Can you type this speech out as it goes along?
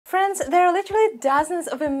Friends, there are literally dozens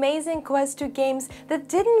of amazing Quest 2 games that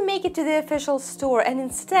didn't make it to the official store and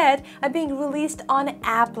instead are being released on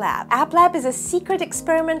App Lab. App Lab is a secret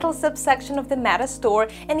experimental subsection of the Meta store,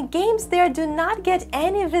 and games there do not get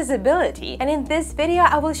any visibility. And in this video,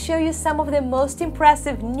 I will show you some of the most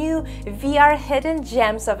impressive new VR hidden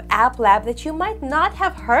gems of App Lab that you might not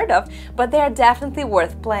have heard of, but they are definitely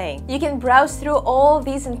worth playing. You can browse through all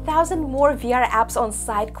these and 1,000 more VR apps on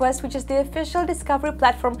SideQuest, which is the official discovery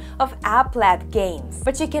platform of App Lab games,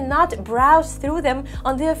 but you cannot browse through them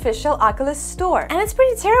on the official Oculus store. And it's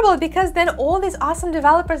pretty terrible because then all these awesome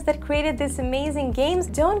developers that created these amazing games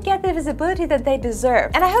don't get the visibility that they deserve.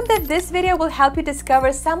 And I hope that this video will help you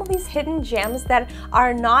discover some of these hidden gems that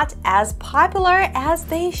are not as popular as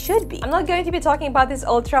they should be. I'm not going to be talking about these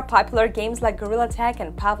ultra popular games like Tech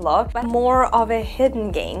and Pavlov, but more of a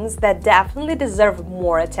hidden games that definitely deserve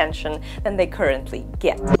more attention than they currently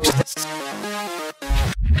get.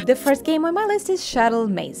 The first game on my list is Shuttle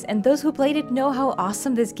Maze, and those who played it know how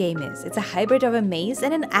awesome this game is. It's a hybrid of a maze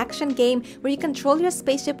and an action game where you control your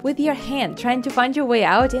spaceship with your hand, trying to find your way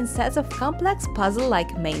out in sets of complex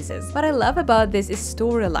puzzle-like mazes. What I love about this is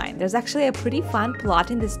storyline. There's actually a pretty fun plot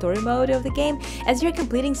in the story mode of the game as you're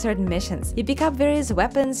completing certain missions. You pick up various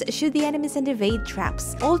weapons, shoot the enemies and evade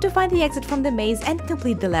traps, all to find the exit from the maze and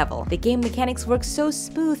complete the level. The game mechanics work so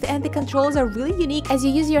smooth and the controls are really unique as you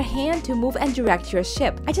use your hand to move and direct your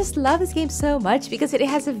ship. I just love this game so much because it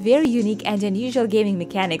has a very unique and unusual gaming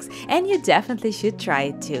mechanics, and you definitely should try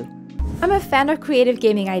it too. I'm a fan of creative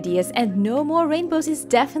gaming ideas, and No More Rainbows is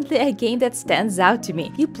definitely a game that stands out to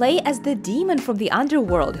me. You play as the demon from the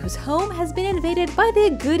underworld, whose home has been invaded by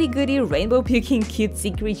the goody-goody rainbow-puking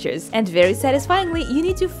cutesy creatures. And very satisfyingly, you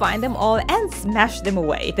need to find them all and smash them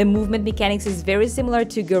away. The movement mechanics is very similar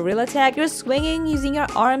to Tag. You're swinging, using your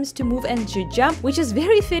arms to move and to jump, which is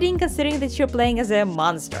very fitting considering that you're playing as a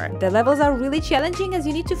monster. The levels are really challenging as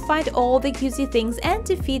you need to find all the cutesy things and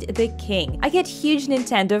defeat the king. I get huge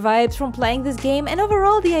Nintendo vibes from playing this game, and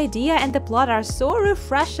overall the idea and the plot are so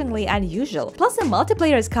refreshingly unusual. Plus a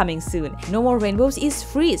multiplayer is coming soon. No More Rainbows is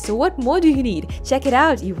free, so what more do you need? Check it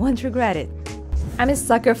out, you won't regret it. I'm a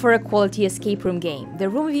sucker for a quality escape room game. The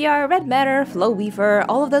Room VR, Red Matter, Flow Weaver,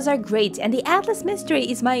 all of those are great, and the Atlas Mystery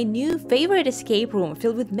is my new favorite escape room,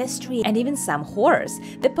 filled with mystery and even some horrors.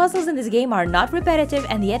 The puzzles in this game are not repetitive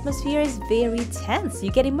and the atmosphere is very tense.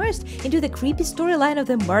 You get immersed into the creepy storyline of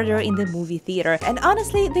the murder in the movie theater, and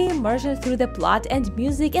honestly, the immersion through the plot and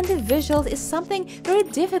music and the visuals is something very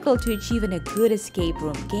difficult to achieve in a good escape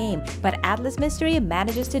room game, but Atlas Mystery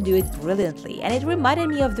manages to do it brilliantly, and it reminded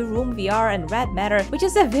me of the Room VR and Red Matter, which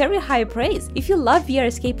is a very high praise. If you love VR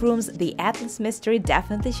escape rooms, the Atlas Mystery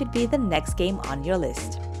definitely should be the next game on your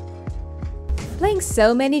list. Playing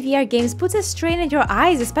so many VR games puts a strain on your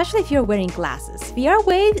eyes, especially if you're wearing glasses. VR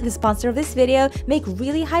Wave, the sponsor of this video, make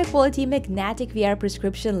really high-quality magnetic VR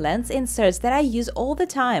prescription lens inserts that I use all the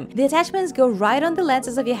time. The attachments go right on the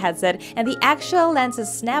lenses of your headset, and the actual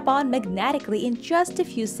lenses snap on magnetically in just a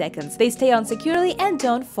few seconds. They stay on securely and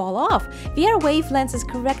don't fall off. VR Wave lenses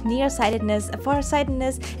correct nearsightedness,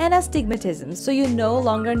 farsightedness, and astigmatism, so you no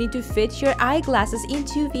longer need to fit your eyeglasses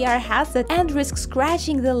into VR headset and risk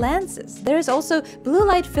scratching the lenses. There is also blue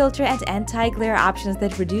light filter and anti-glare options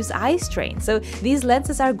that reduce eye strain, so these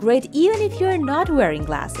lenses are great even if you're not wearing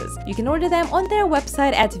glasses. You can order them on their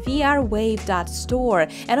website at vrwave.store,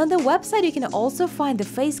 and on the website you can also find the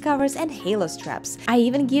face covers and halo straps. I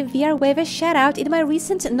even give VR Wave a shout out in my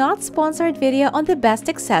recent not sponsored video on the best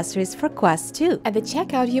accessories for Quest 2. At the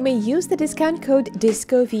checkout you may use the discount code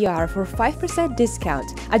DISCOVR for 5%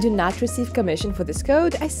 discount. I do not receive commission for this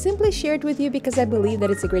code, I simply share it with you because I believe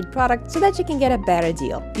that it's a great product so that you can get a better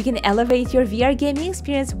deal. You can elevate your VR gaming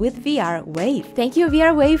experience with VR Wave. Thank you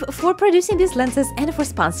VR Wave for producing these lenses and for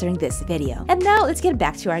sponsoring this video. And now let's get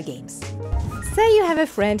back to our games. Say you have a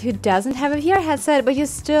friend who doesn't have a VR headset but you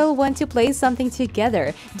still want to play something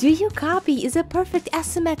together. Do You Copy is a perfect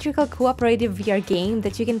asymmetrical cooperative VR game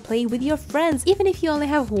that you can play with your friends even if you only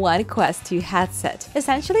have one Quest 2 headset.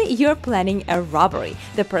 Essentially, you're planning a robbery.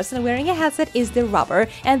 The person wearing a headset is the robber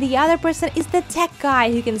and the other person is the tech guy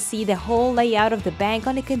who can see the whole layout of the bank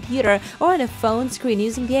on a computer or on a phone screen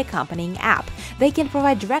using the accompanying app. They can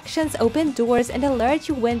provide directions, open doors, and alert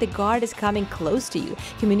you when the guard is coming close to you.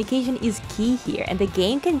 Communication is key here, and the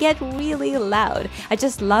game can get really loud. I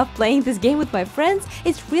just love playing this game with my friends.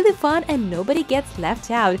 It's really fun and nobody gets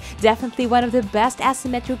left out. Definitely one of the best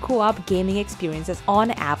asymmetric co-op gaming experiences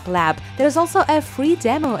on App Lab. There's also a free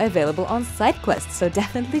demo available on SideQuest, so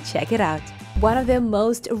definitely check it out. One of the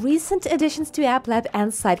most recent additions to App Lab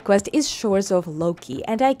and SideQuest is Shores of Loki,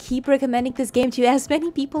 and I keep recommending this game to as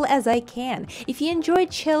many people as I can. If you enjoy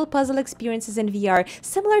chill puzzle experiences in VR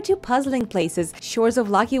similar to Puzzling Places, Shores of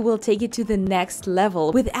Loki will take it to the next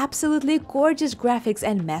level with absolutely gorgeous graphics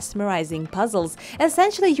and mesmerizing puzzles.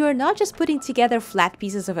 Essentially, you're not just putting together flat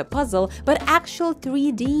pieces of a puzzle, but actual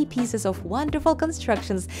 3D pieces of wonderful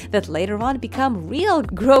constructions that later on become real,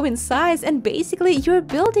 grow in size, and basically you're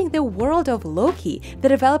building the world of Loki. The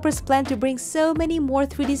developers plan to bring so many more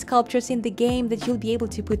 3D sculptures in the game that you'll be able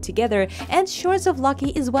to put together, and Shores of Loki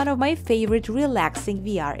is one of my favorite relaxing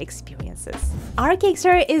VR experiences.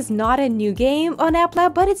 Arcakesser is not a new game on App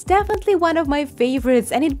Lab, but it's definitely one of my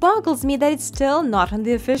favorites, and it boggles me that it's still not on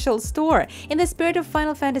the official store. In the spirit of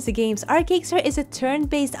Final Fantasy games, Arcakesser is a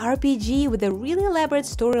turn-based RPG with a really elaborate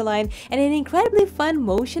storyline and an incredibly fun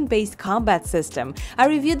motion-based combat system. I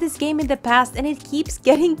reviewed this game in the past and it keeps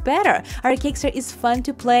getting better. Arcakesser is fun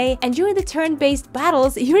to play, and during the turn-based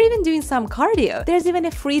battles, you're even doing some cardio. There's even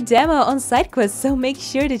a free demo on SideQuest, so make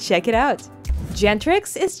sure to check it out.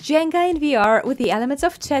 Gentrix is Jenga in VR with the elements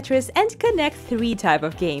of Tetris and Connect 3 type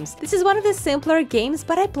of games. This is one of the simpler games,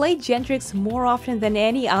 but I play Gentrix more often than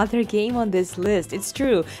any other game on this list. It's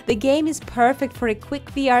true, the game is perfect for a quick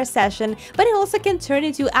VR session, but it also can turn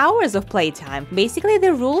into hours of playtime. Basically,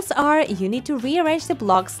 the rules are you need to rearrange the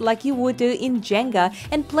blocks like you would do in Jenga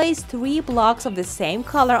and place 3 blocks of the same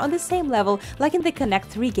color on the same level like in the Connect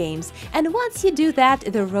 3 games. And once you do that,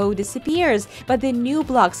 the row disappears, but the new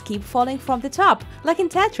blocks keep falling from the top, like in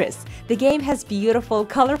Tetris. The game has beautiful,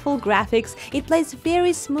 colorful graphics, it plays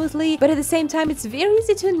very smoothly, but at the same time it's very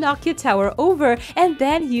easy to knock your tower over and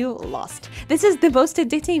then you lost. This is the most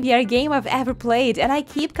addicting VR game I've ever played, and I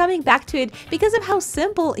keep coming back to it because of how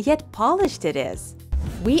simple yet polished it is.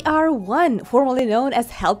 We Are One, formerly known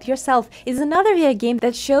as Help Yourself, is another VR game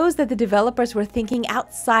that shows that the developers were thinking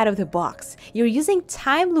outside of the box. You're using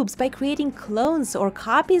time loops by creating clones or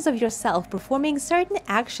copies of yourself performing certain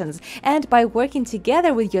actions, and by working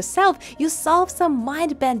together with yourself, you solve some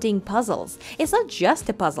mind-bending puzzles. It's not just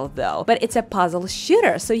a puzzle though, but it's a puzzle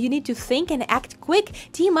shooter, so you need to think and act quick,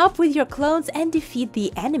 team up with your clones, and defeat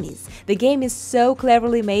the enemies. The game is so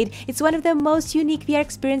cleverly made, it's one of the most unique VR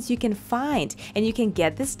experiences you can find, and you can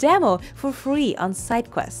get this demo for free on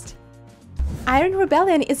SideQuest. Iron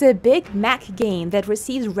Rebellion is a big Mac game that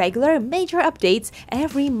receives regular major updates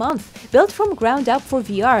every month. Built from ground up for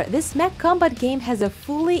VR, this Mac combat game has a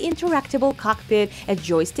fully interactable cockpit, a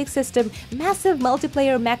joystick system, massive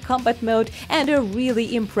multiplayer Mac combat mode, and a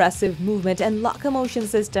really impressive movement and locomotion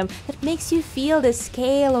system that makes you feel the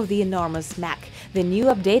scale of the enormous Mac. The new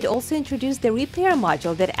update also introduced the repair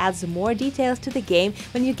module that adds more details to the game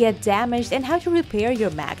when you get damaged and how to repair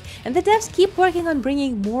your Mac, and the devs keep working on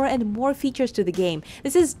bringing more and more features to the game.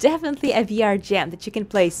 This is definitely a VR jam that you can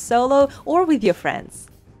play solo or with your friends.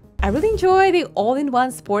 I really enjoy the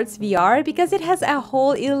all-in-one sports VR because it has a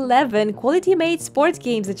whole 11 quality-made sports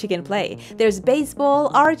games that you can play. There's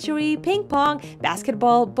baseball, archery, ping pong,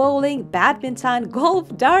 basketball, bowling, badminton,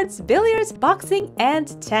 golf, darts, billiards, boxing,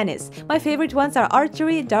 and tennis. My favorite ones are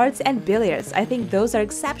archery, darts, and billiards. I think those are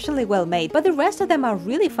exceptionally well made, but the rest of them are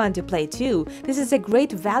really fun to play too. This is a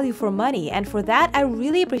great value for money, and for that I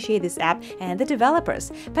really appreciate this app and the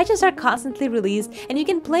developers. Patches are constantly released, and you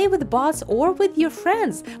can play with bots or with your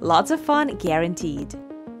friends. Lots of fun guaranteed.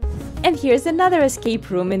 And here's another escape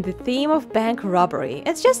room in the theme of bank robbery.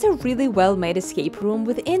 It's just a really well-made escape room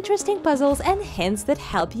with interesting puzzles and hints that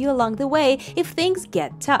help you along the way if things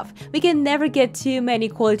get tough. We can never get too many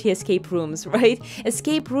quality escape rooms, right?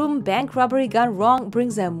 Escape room bank robbery gone wrong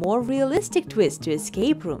brings a more realistic twist to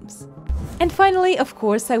escape rooms. And finally, of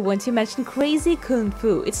course, I want to mention Crazy Kung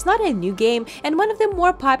Fu. It's not a new game and one of the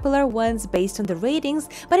more popular ones based on the ratings,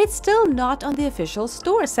 but it's still not on the official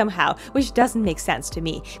store somehow, which doesn't make sense to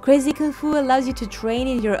me. Crazy Kung Fu allows you to train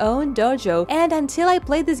in your own dojo, and until I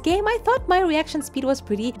played this game, I thought my reaction speed was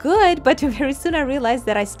pretty good, but very soon I realized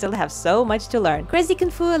that I still have so much to learn. Crazy Kung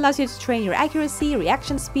Fu allows you to train your accuracy,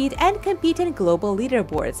 reaction speed, and compete in global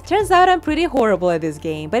leaderboards. Turns out I'm pretty horrible at this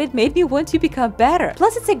game, but it made me want to become better.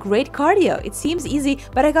 Plus, it's a great cardio. It seems easy,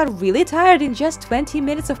 but I got really tired in just 20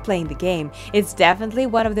 minutes of playing the game. It's definitely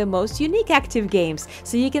one of the most unique active games,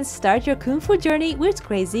 so you can start your Kung Fu journey with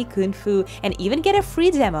Crazy Kung Fu and even get a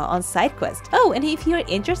free demo on SideQuest. Oh, and if you're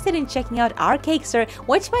interested in checking out Arcakesser,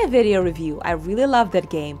 watch my video review. I really love that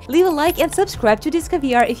game. Leave a like and subscribe to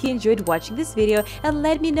DiscoVR if you enjoyed watching this video, and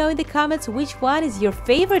let me know in the comments which one is your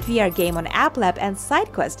favorite VR game on App Lab and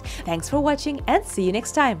SideQuest. Thanks for watching and see you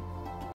next time!